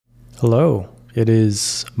Hello, it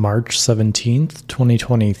is March 17th,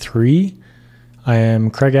 2023. I am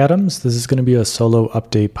Craig Adams. This is going to be a solo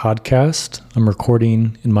update podcast. I'm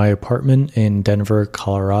recording in my apartment in Denver,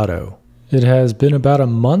 Colorado. It has been about a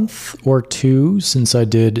month or two since I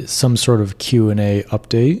did some sort of Q&A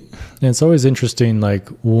update. And it's always interesting,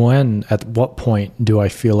 at what point do I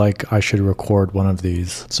feel like I should record one of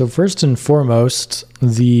these? So first and foremost,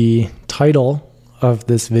 the title of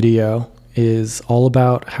this video is all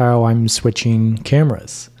about how I'm switching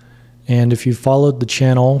cameras. And if you followed the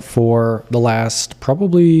channel for the last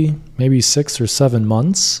probably maybe 6 or 7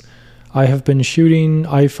 months, I have been shooting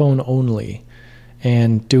iPhone only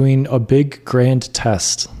and doing a big grand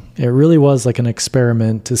test. It really was like an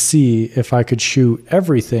experiment to see if I could shoot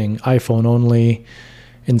everything iPhone only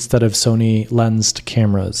instead of Sony lensed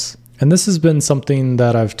cameras. And this has been something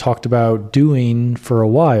that I've talked about doing for a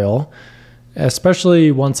while,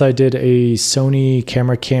 especially once I did a Sony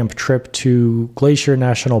camera camp trip to Glacier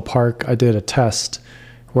National Park. I did a test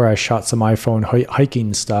where I shot some iPhone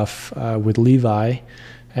hiking stuff with Levi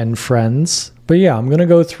and friends. But yeah, I'm going to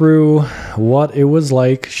go through what it was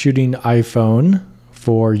like shooting iPhone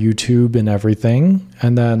for YouTube and everything,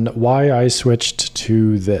 and then why I switched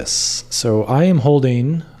to this. So I am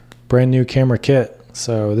holding brand new camera kit.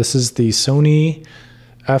 So this is the Sony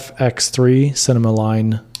FX3 Cinema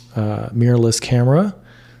Line mirrorless camera.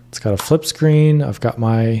 It's got a flip screen. I've got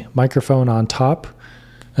my microphone on top,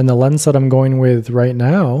 and the lens that I'm going with right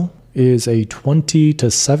now is a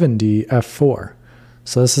 20-70 f4.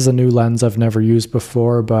 So this is a new lens I've never used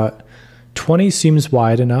before, but 20 seems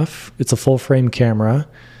wide enough. It's a full frame camera,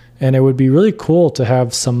 and it would be really cool to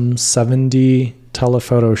have some 70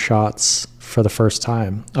 telephoto shots for the first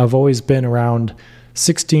time. I've always been around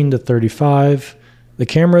 16-35. The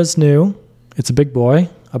camera's new. It's a big boy,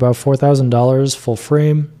 about $4,000 full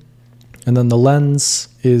frame. And then the lens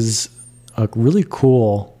is a really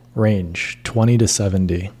cool range,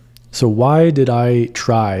 20-70. So why did I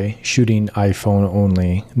try shooting iPhone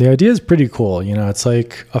only? The idea is pretty cool. You know, it's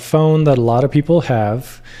like a phone that a lot of people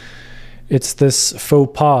have. It's this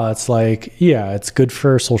faux pas. It's like, yeah, it's good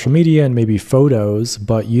for social media and maybe photos,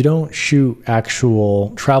 but you don't shoot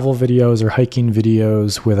actual travel videos or hiking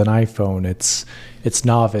videos with an iPhone. It's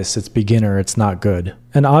novice, it's beginner, it's not good.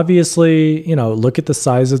 And obviously, you know, look at the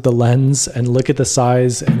size of the lens and look at the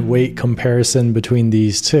size and weight comparison between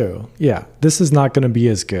these two. Yeah, this is not going to be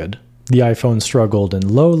as good. The iPhone struggled in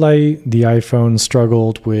low light. The iPhone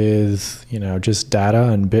struggled with, just data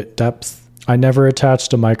and bit depth. I never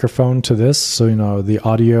attached a microphone to this, so, the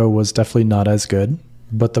audio was definitely not as good.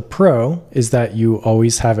 But the pro is that you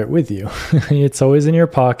always have it with you. It's always in your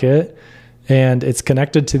pocket. And it's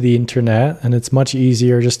connected to the internet, and it's much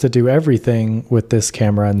easier just to do everything with this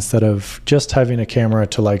camera instead of just having a camera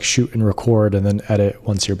to shoot and record and then edit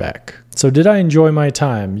once you're back. So did I enjoy my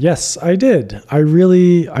time? Yes, I did. I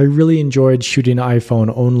really enjoyed shooting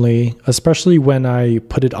iPhone only, especially when I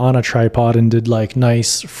put it on a tripod and did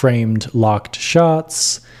nice framed locked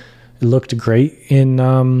shots. It looked great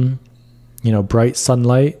in bright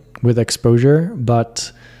sunlight with exposure,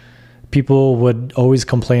 but people would always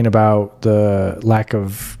complain about the lack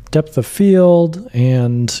of depth of field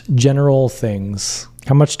and general things.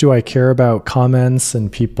 How much do I care about comments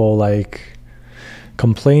and people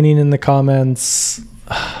complaining in the comments?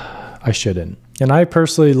 I shouldn't. And I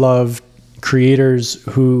personally love creators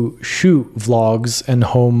who shoot vlogs and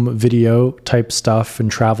home video type stuff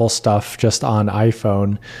and travel stuff just on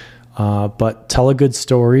iPhone, but tell a good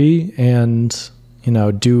story and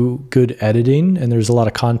do good editing, and there's a lot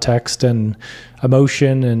of context and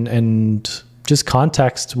emotion and just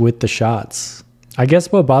context with the shots. I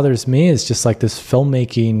guess what bothers me is just this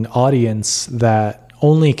filmmaking audience that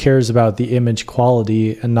only cares about the image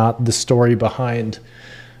quality and not the story behind.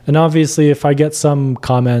 And obviously, if I get some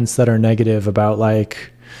comments that are negative about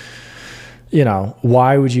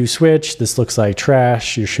why would you switch? This looks like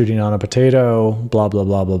trash. You're shooting on a potato, blah, blah,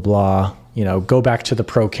 blah, blah, blah. Go back to the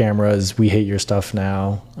pro cameras. We hate your stuff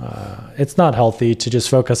now. It's not healthy to just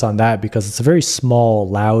focus on that because it's a very small,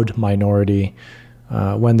 loud minority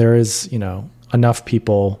when there is, enough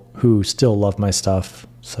people who still love my stuff.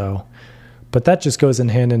 So, but that just goes in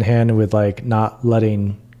hand with not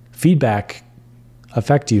letting feedback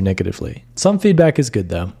affect you negatively. Some feedback is good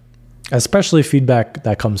though, especially feedback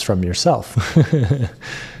that comes from yourself.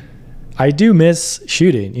 I do miss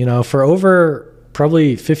shooting, for over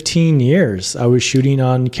probably 15 years, I was shooting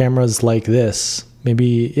on cameras like this,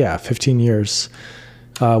 maybe, 15 years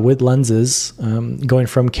with lenses, going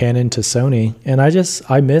from Canon to Sony. And I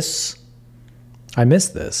miss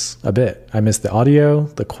this a bit. I miss the audio,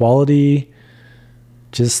 the quality,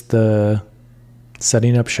 just the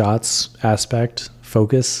setting up shots aspect,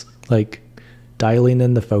 focus, like dialing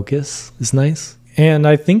in the focus is nice. And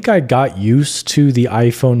I think I got used to the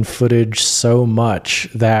iPhone footage so much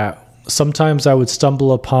that sometimes I would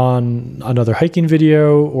stumble upon another hiking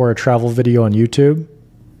video or a travel video on YouTube,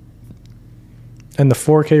 and the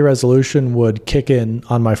 4K resolution would kick in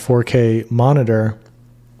on my 4K monitor,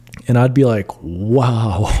 and I'd be like,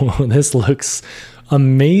 wow, this looks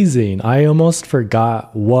amazing. I almost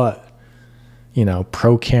forgot what,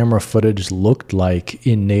 pro camera footage looked like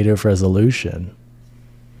in native resolution.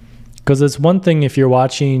 Because it's one thing if you're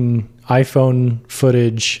watching iPhone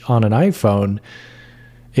footage on an iPhone,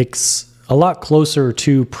 it's a lot closer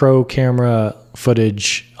to pro camera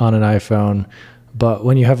footage on an iPhone. But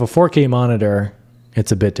when you have a 4K monitor,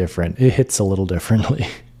 it's a bit different. It hits a little differently.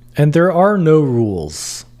 And there are no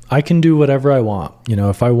rules. I can do whatever I want.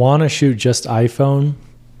 If I want to shoot just iPhone,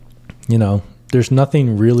 there's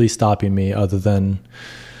nothing really stopping me other than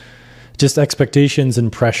just expectations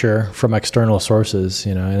and pressure from external sources,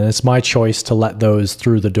 and it's my choice to let those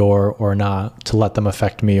through the door or not, to let them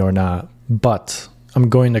affect me or not. But I'm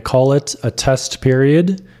going to call it a test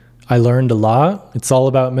period. I learned a lot. It's all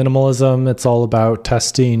about minimalism. It's all about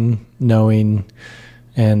testing, knowing,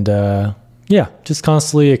 and just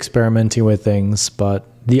constantly experimenting with things. But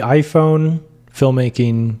the iPhone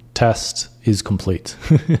filmmaking test is complete.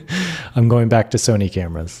 I'm going back to Sony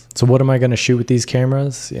cameras. So what am I going to shoot with these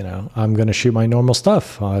cameras? I'm going to shoot my normal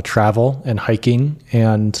stuff, travel and hiking.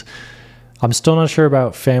 And I'm still not sure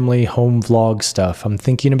about family home vlog stuff. I'm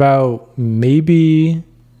thinking about maybe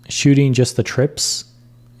shooting just the trips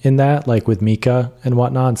in that, like with Mika and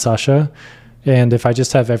whatnot and Sasha. And if I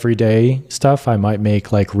just have everyday stuff, I might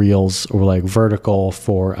make like reels or like vertical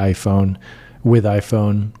for iPhone with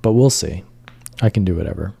iPhone, but we'll see. I can do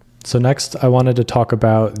whatever. So next, I wanted to talk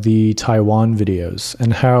about the Taiwan videos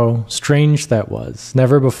and how strange that was.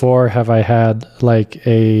 Never before have I had like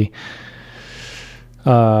a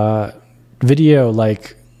video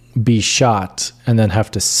like be shot and then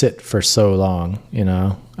have to sit for so long.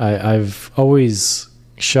 I've always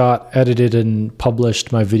shot, edited, and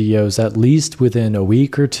published my videos at least within a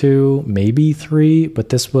week or two, maybe 3, but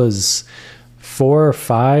this was 4 or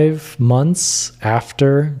 5 months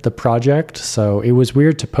after the project, so it was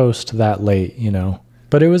weird to post that late,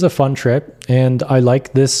 But it was a fun trip, and I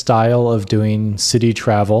like this style of doing city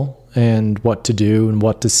travel and what to do and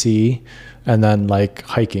what to see, and then like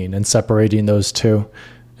hiking and separating those two.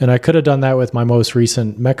 And I could have done that with my most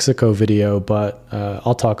recent Mexico video, but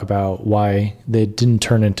I'll talk about why they didn't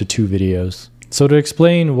turn into 2 videos. So to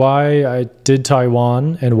explain why I did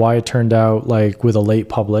Taiwan and why it turned out like with a late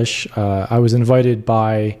publish, I was invited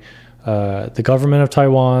by the government of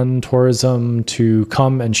Taiwan, tourism, to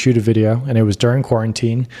come and shoot a video, and it was during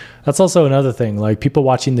quarantine. That's also another thing, like people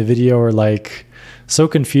watching the video are like so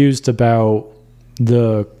confused about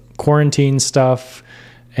the quarantine stuff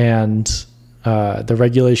and the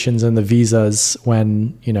regulations and the visas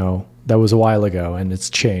when, that was a while ago and it's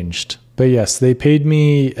changed. But yes, they paid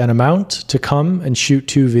me an amount to come and shoot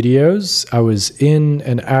 2 videos. I was in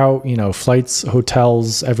and out, flights,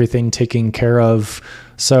 hotels, everything taken care of.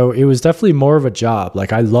 So it was definitely more of a job.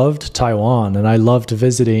 Like I loved Taiwan and I loved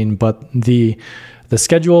visiting, but the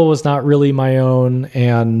schedule was not really my own.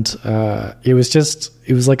 And it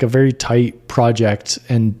was like a very tight project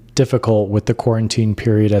and difficult with the quarantine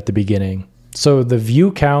period at the beginning. So the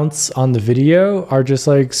view counts on the video are just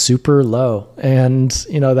like super low. And,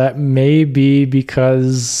 that may be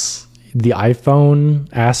because the iPhone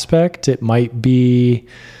aspect, it might be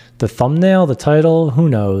the thumbnail, the title, who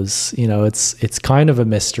knows? It's kind of a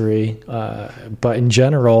mystery. But in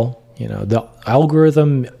general, the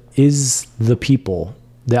algorithm is the people.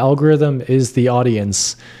 The algorithm is the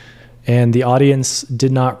audience. And the audience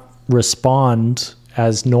did not respond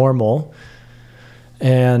as normal.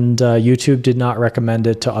 And YouTube did not recommend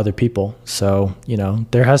it to other people. So,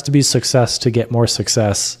 there has to be success to get more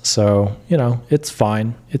success. So, it's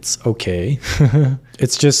fine. It's okay.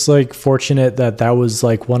 It's just like fortunate that was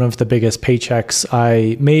like one of the biggest paychecks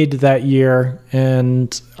I made that year.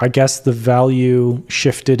 And I guess the value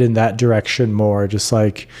shifted in that direction more, just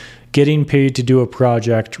like getting paid to do a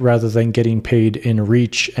project rather than getting paid in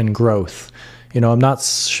reach and growth. I'm not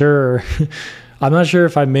sure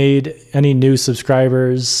if I made any new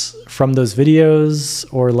subscribers from those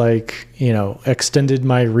videos or like, extended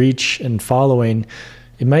my reach and following.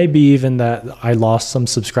 It might be even that I lost some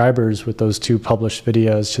subscribers with those 2 published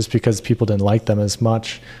videos just because people didn't like them as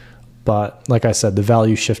much. But like I said, the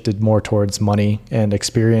value shifted more towards money and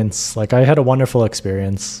experience. Like I had a wonderful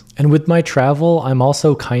experience. And with my travel, I'm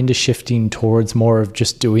also kind of shifting towards more of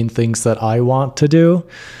just doing things that I want to do.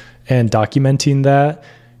 and documenting that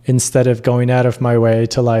instead of going out of my way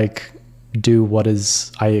to like do what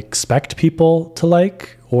is I expect people to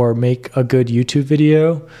like or make a good YouTube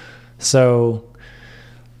video. So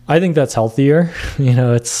I think that's healthier. You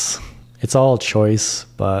know, it's all choice,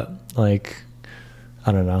 but like,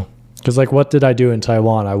 I don't know. Because like, what did I do in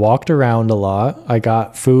Taiwan? I walked around a lot. I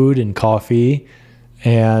got food and coffee,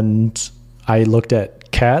 and I looked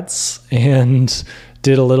at cats and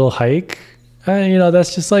did a little hike. You know,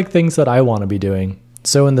 that's just like things that I want to be doing.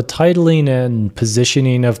 So in the titling and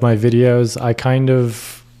positioning of my videos, I kind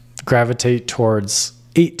of gravitate towards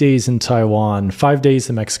 8 days in Taiwan, 5 days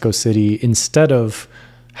in Mexico City, instead of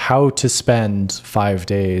how to spend 5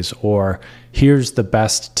 days or here's the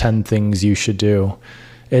best 10 things you should do.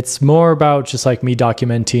 It's more about just like me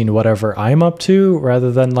documenting whatever I'm up to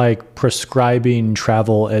rather than like prescribing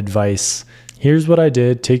travel advice. Here's what I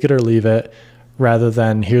did, take it or leave it, rather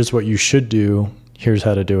than here's what you should do, here's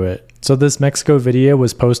how to do it. So this Mexico video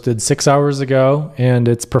was posted 6 hours ago, and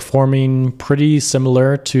it's performing pretty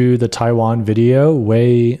similar to the Taiwan video,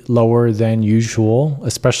 way lower than usual,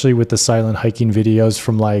 especially with the silent hiking videos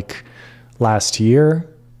from like last year.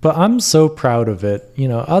 But I'm so proud of it. You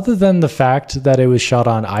know, other than the fact that it was shot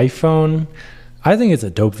on iPhone, I think it's a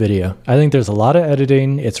dope video. I think there's a lot of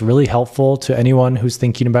editing. It's really helpful to anyone who's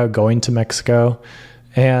thinking about going to Mexico,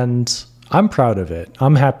 and I'm proud of it.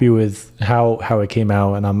 I'm happy with how it came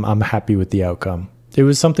out, and I'm happy with the outcome. It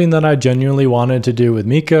was something that I genuinely wanted to do with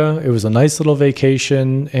Mika. It was a nice little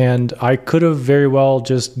vacation, and I could have very well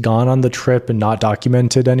just gone on the trip and not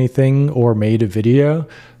documented anything or made a video.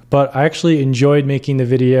 But I actually enjoyed making the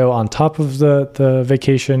video on top of the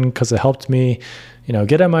vacation because it helped me, you know,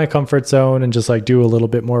 get out of my comfort zone and just like do a little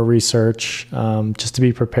bit more research just to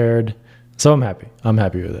be prepared. So I'm happy. I'm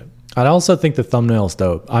happy with it. I also think the thumbnail's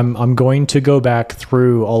dope. I'm going to go back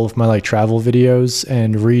through all of my like travel videos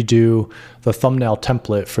and redo the thumbnail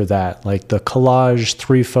template for that, like the collage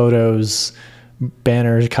 3 photos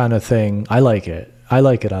banner kind of thing. I like it. I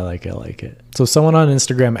like it. So someone on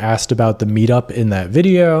Instagram asked about the meetup in that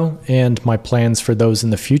video and my plans for those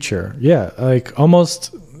in the future. Yeah, like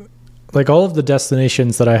almost like all of the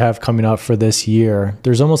destinations that I have coming up for this year,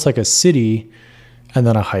 there's almost like a city and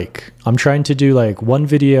then a hike. I'm trying to do like one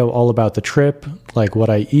video all about the trip, like what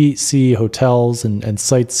I eat, see, hotels and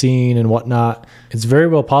sightseeing and whatnot. It's very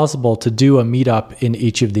well possible to do a meetup in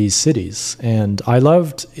each of these cities. And I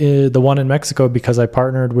loved the one in Mexico because I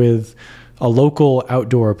partnered with a local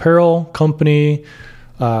outdoor apparel company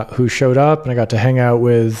who showed up and I got to hang out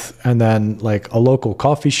with, and then like a local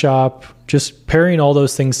coffee shop, just pairing all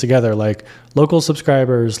those things together, like local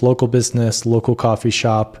subscribers, local business, local coffee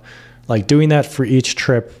shop. Like doing that for each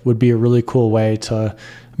trip would be a really cool way to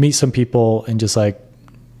meet some people and just like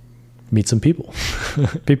meet some people.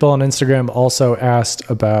 People on Instagram also asked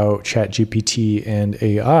about ChatGPT and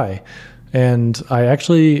AI. And I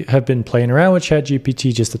actually have been playing around with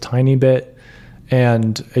ChatGPT just a tiny bit.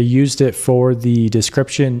 And I used it for the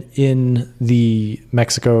description in the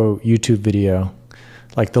Mexico YouTube video,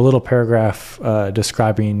 like the little paragraph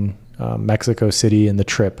describing Mexico City and the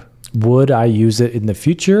trip. Would I use it in the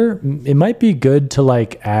future? It might be good to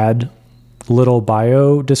like add little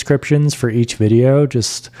bio descriptions for each video.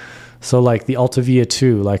 Just so like the Altavia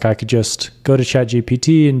 2, like I could just go to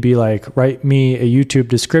ChatGPT and be like, write me a YouTube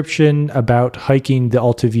description about hiking the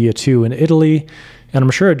Altavia 2 in Italy. And I'm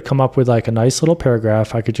sure it'd come up with like a nice little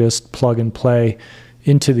paragraph I could just plug and play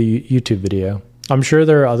into the YouTube video. I'm sure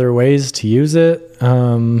there are other ways to use it,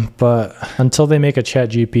 but until they make a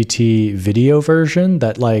ChatGPT video version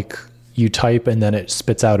that like you type and then it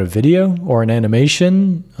spits out a video or an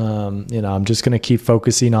animation, you know, I'm just going to keep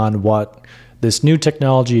focusing on what this new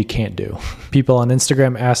technology can't do. People on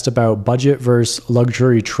Instagram asked about budget versus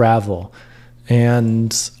luxury travel.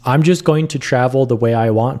 And I'm just going to travel the way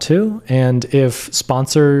I want to. And if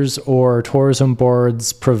sponsors or tourism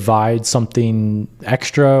boards provide something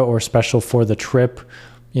extra or special for the trip,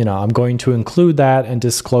 you know, I'm going to include that and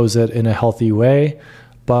disclose it in a healthy way.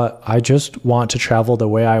 But I just want to travel the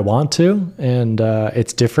way I want to. And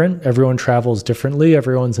it's different. Everyone travels differently.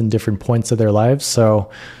 Everyone's in different points of their lives. So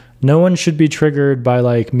no one should be triggered by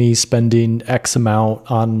like me spending X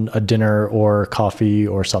amount on a dinner or coffee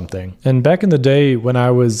or something. And back in the day when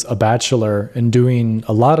I was a bachelor and doing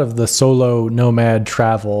a lot of the solo nomad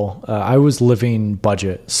travel, I was living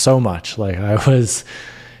budget so much. Like I was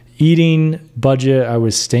eating budget, I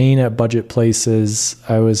was staying at budget places,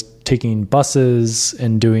 I was taking buses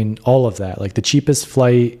and doing all of that. Like the cheapest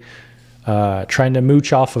flight trying to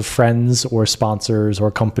mooch off of friends or sponsors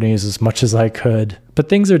or companies as much as I could. But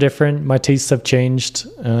things are different. My tastes have changed,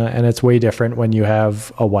 and it's way different when you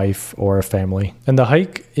have a wife or a family. And the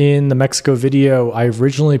hike in the Mexico video, I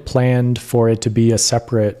originally planned for it to be a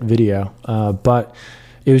separate video, but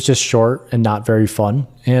it was just short and not very fun.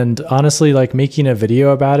 And honestly, like making a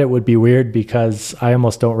video about it would be weird because I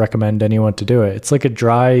almost don't recommend anyone to do it. It's like a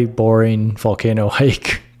dry, boring volcano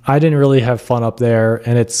hike. I didn't really have fun up there,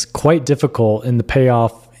 and it's quite difficult, and the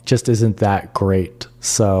payoff just isn't that great.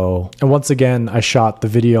 So, and once again, I shot the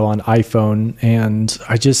video on iPhone, and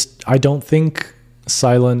I don't think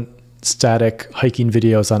silent, static hiking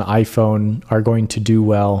videos on iPhone are going to do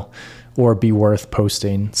well or be worth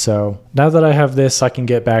posting. So now that I have this, I can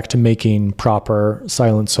get back to making proper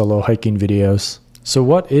silent solo hiking videos. So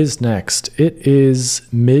what is next? It is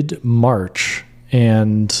mid-March,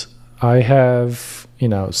 and I have,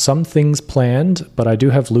 some things planned, but I do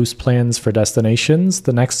have loose plans for destinations.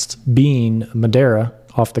 The next being Madeira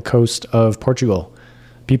off the coast of Portugal.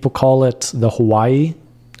 People call it the Hawaii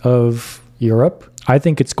of Europe. I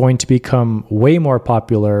think it's going to become way more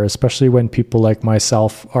popular, especially when people like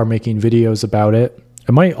myself are making videos about it.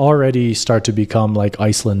 It might already start to become like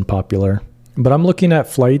Iceland popular, but I'm looking at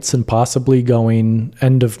flights and possibly going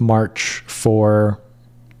end of March for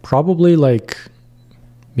probably like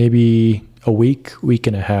maybe a week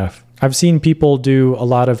and a half. I've seen people do a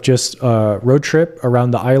lot of just road trip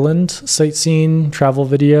around the island, sightseeing, travel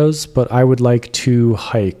videos, but I would like to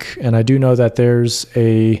hike. And I do know that there's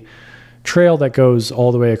a trail that goes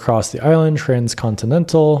all the way across the island,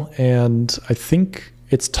 transcontinental, and I think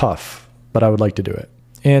it's tough, but I would like to do it.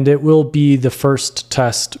 And it will be the first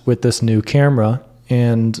test with this new camera,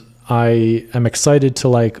 and I am excited to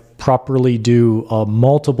like properly do a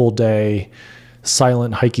multiple day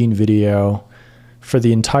silent hiking video for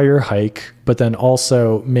the entire hike, but then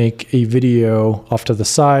also make a video off to the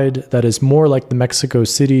side that is more like the Mexico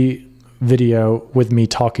City video with me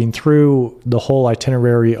talking through the whole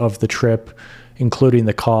itinerary of the trip, including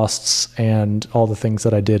the costs and all the things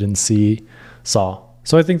that I did and saw.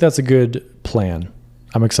 So I think that's a good plan.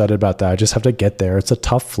 I'm excited about that. I just have to get there. It's a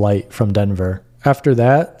tough flight from Denver. After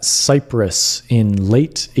that, Cyprus in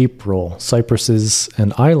late April. Cyprus is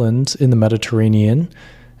an island in the Mediterranean,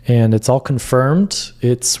 and it's all confirmed.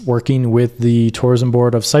 It's working with the tourism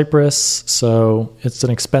board of Cyprus, so it's an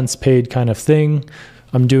expense paid kind of thing.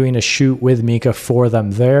 I'm doing a shoot with Mika for them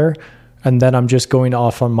there, and then I'm just going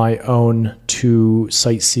off on my own to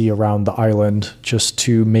sightsee around the island just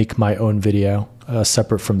to make my own video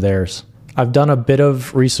separate from theirs. I've done a bit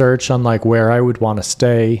of research on like where I would want to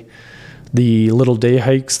stay, the little day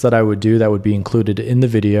hikes that I would do that would be included in the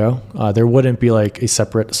video. There wouldn't be like a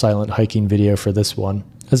separate silent hiking video for this one,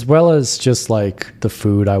 as well as just like the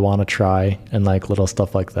food I want to try and like little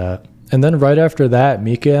stuff like that. And then right after that,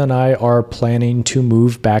 Mika and I are planning to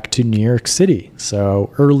move back to New York City.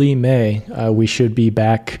 So early May, we should be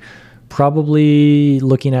back, probably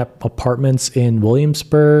looking at apartments in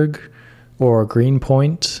Williamsburg or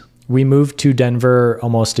Greenpoint. We moved to Denver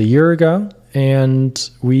almost a year ago, and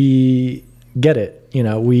we get it.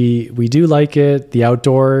 We do like it. The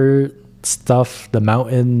outdoor stuff, the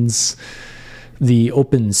mountains, the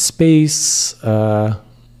open space,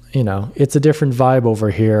 it's a different vibe over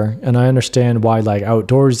here. And I understand why like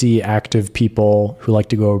outdoorsy, active people who like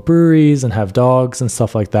to go to breweries and have dogs and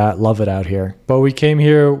stuff like that love it out here. But we came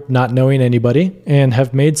here not knowing anybody and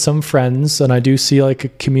have made some friends. And I do see like a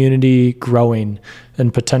community growing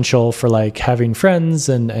and potential for like having friends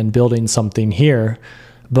and building something here.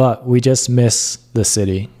 But we just miss the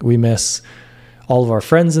city. We miss all of our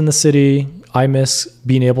friends in the city. I miss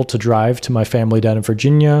being able to drive to my family down in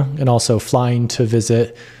Virginia and also flying to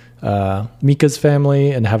visit Mika's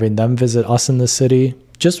family and having them visit us in the city.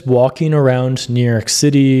 Just walking around New York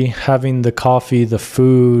City, having the coffee, the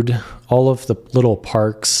food, all of the little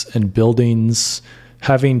parks and buildings,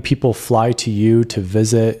 having people fly to you to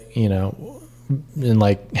visit, and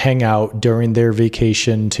like hang out during their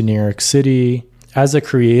vacation to New York City. As a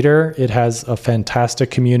creator, it has a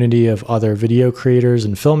fantastic community of other video creators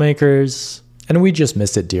and filmmakers, and we just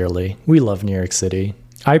miss it dearly. We love New York City.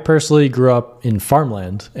 I personally grew up in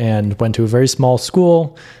farmland and went to a very small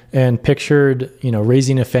school and pictured,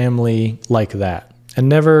 raising a family like that, and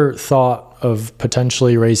never thought of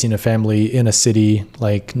potentially raising a family in a city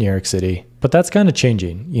like New York City. But that's kind of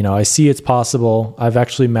changing. I see it's possible. I've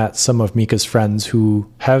actually met some of Mika's friends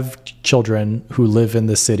who have children who live in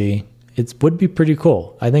the city. It would be pretty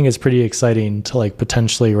cool. I think it's pretty exciting to like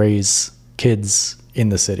potentially raise kids in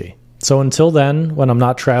the city. So until then, when I'm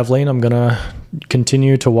not traveling, I'm going to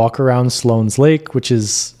continue to walk around Sloan's Lake, which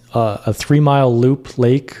is a 3-mile loop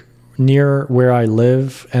lake near where I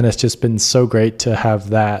live, and it's just been so great to have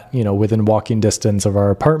that, within walking distance of our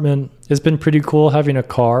apartment. It's been pretty cool having a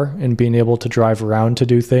car and being able to drive around to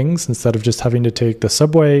do things instead of just having to take the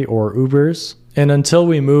subway or Ubers. And until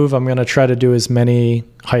we move, I'm going to try to do as many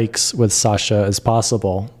hikes with Sasha as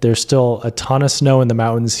possible. There's still a ton of snow in the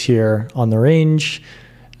mountains here on the range,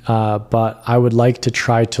 but I would like to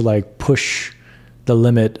try to push the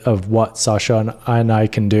limit of what Sasha and I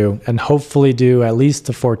can do, and hopefully do at least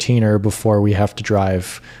the 14er before we have to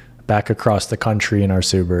drive back across the country in our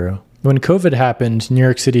Subaru. When COVID happened, New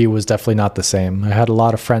York City was definitely not the same. I had a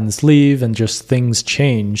lot of friends leave and just things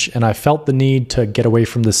change, and I felt the need to get away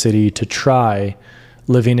from the city to try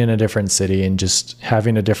living in a different city and just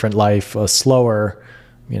having a different life, a slower,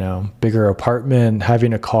 bigger apartment,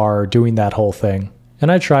 having a car, doing that whole thing.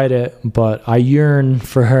 And I tried it, but I yearn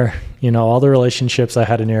for all the relationships I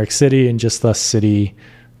had in New York City and just the city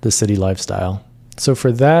lifestyle. So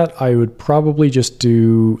for that, I would probably just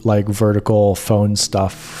do vertical phone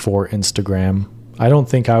stuff for Instagram. I don't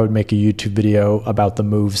think I would make a YouTube video about the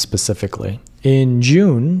move specifically. In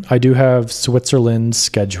June, I do have Switzerland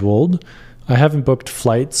scheduled. I haven't booked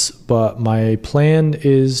flights, but my plan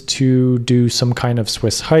is to do some kind of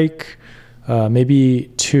Swiss hike.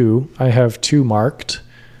 Maybe 2. I have 2 marked,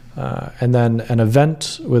 and then an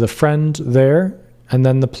event with a friend there. And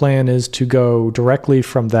then the plan is to go directly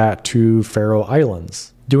from that to Faroe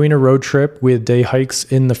Islands. Doing a road trip with day hikes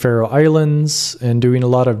in the Faroe Islands and doing a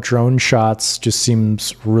lot of drone shots just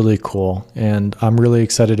seems really cool. And I'm really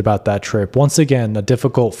excited about that trip. Once again, a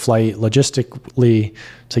difficult flight logistically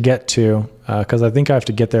to get to, because I think I have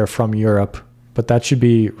to get there from Europe. But that should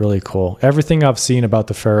be really cool. Everything I've seen about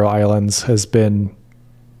the Faroe Islands has been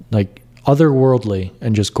otherworldly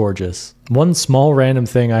and just gorgeous. One small random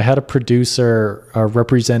thing, I had a producer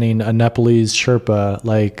representing a Nepalese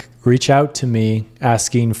Sherpa reach out to me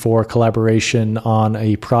asking for collaboration on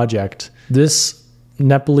a project. This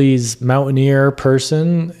Nepalese mountaineer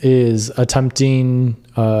person is attempting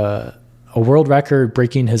a world record,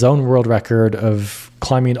 breaking his own world record of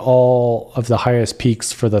climbing all of the highest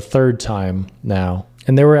peaks for the 3rd time now.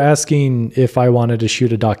 And they were asking if I wanted to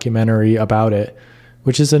shoot a documentary about it,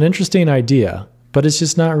 which is an interesting idea, but it's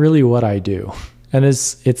just not really what I do. And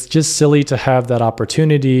it's just silly to have that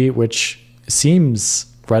opportunity, which seems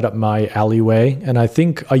right up my alleyway. And I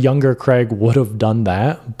think a younger Craig would have done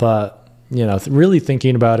that, but really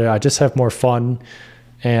thinking about it, I just have more fun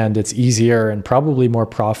and it's easier and probably more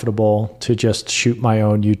profitable to just shoot my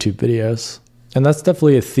own YouTube videos. And that's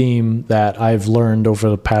definitely a theme that I've learned over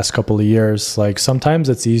the past couple of years. Sometimes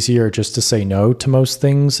it's easier just to say no to most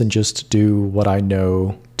things and just do what I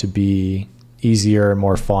know to be easier and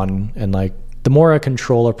more fun. And the more I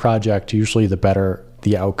control a project, usually the better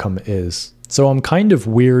the outcome is. So I'm kind of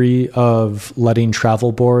weary of letting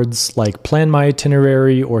travel boards plan my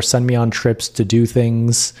itinerary or send me on trips to do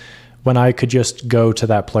things when I could just go to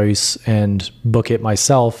that place and book it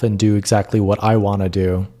myself and do exactly what I want to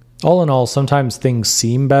do. All in all, sometimes things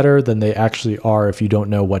seem better than they actually are if you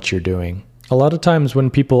don't know what you're doing. A lot of times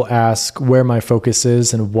when people ask where my focus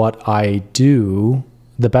is and what I do,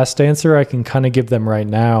 the best answer I can kind of give them right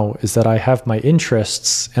now is that I have my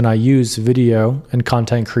interests and I use video and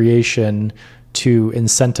content creation to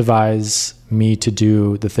incentivize me to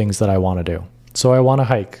do the things that I want to do. So I want to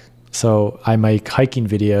hike. So I make hiking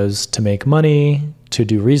videos to make money, to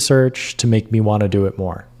do research, to make me want to do it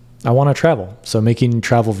more. I want to travel, so making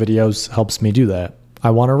travel videos helps me do that.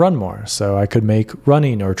 I want to run more, so I could make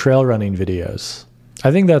running or trail running videos.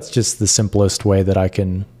 I think that's just the simplest way that I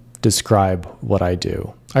can describe what I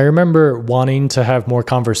do. I remember wanting to have more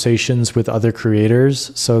conversations with other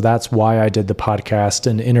creators, so that's why I did the podcast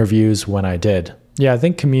and interviews when I did. Yeah, I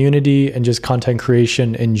think community and just content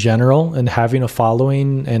creation in general and having a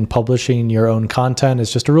following and publishing your own content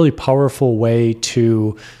is just a really powerful way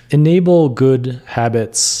to enable good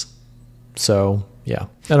habits. So yeah,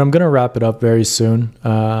 and I'm going to wrap it up very soon.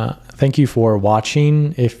 Thank you for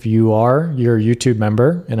watching if you're a YouTube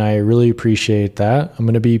member, and I really appreciate that. I'm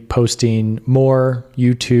going to be posting more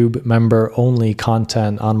YouTube member only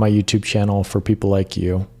content on my YouTube channel for people like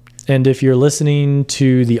you. And if you're listening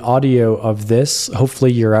to the audio of this,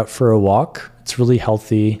 hopefully you're out for a walk. It's really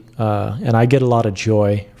healthy. And I get a lot of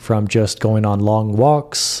joy from just going on long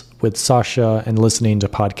walks with Sasha and listening to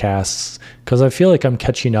podcasts, because I feel like I'm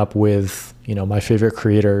catching up with, my favorite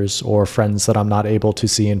creators or friends that I'm not able to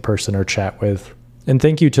see in person or chat with. And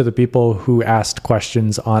thank you to the people who asked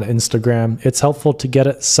questions on Instagram. It's helpful to get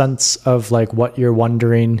a sense of what you're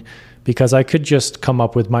wondering, because I could just come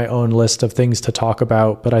up with my own list of things to talk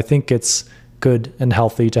about, but I think it's good and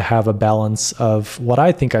healthy to have a balance of what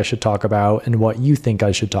I think I should talk about and what you think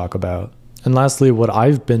I should talk about. And lastly, what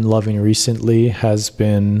I've been loving recently has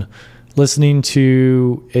been listening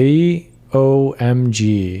to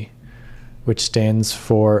AOMG, which stands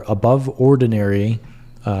for Above Ordinary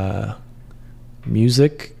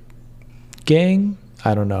Music Gang.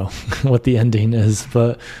 I don't know what the ending is,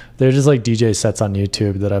 but they're just like DJ sets on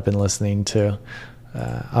YouTube that I've been listening to.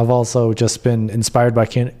 I've also just been inspired by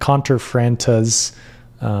Conter Franta's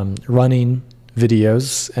running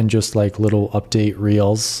videos and just like little update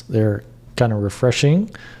reels. They're kind of refreshing,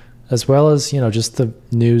 as well as, you know, just the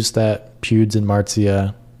news that Pewds and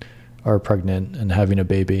Marzia are pregnant and having a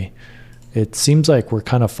baby. It seems like we're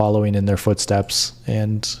kind of following in their footsteps,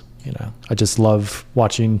 and, you know, I just love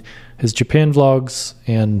watching his Japan vlogs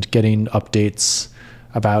and getting updates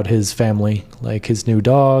about his family, like his new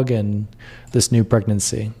dog and this new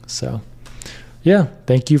pregnancy. So yeah,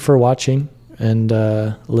 thank you for watching and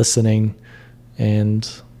listening, and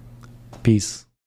peace.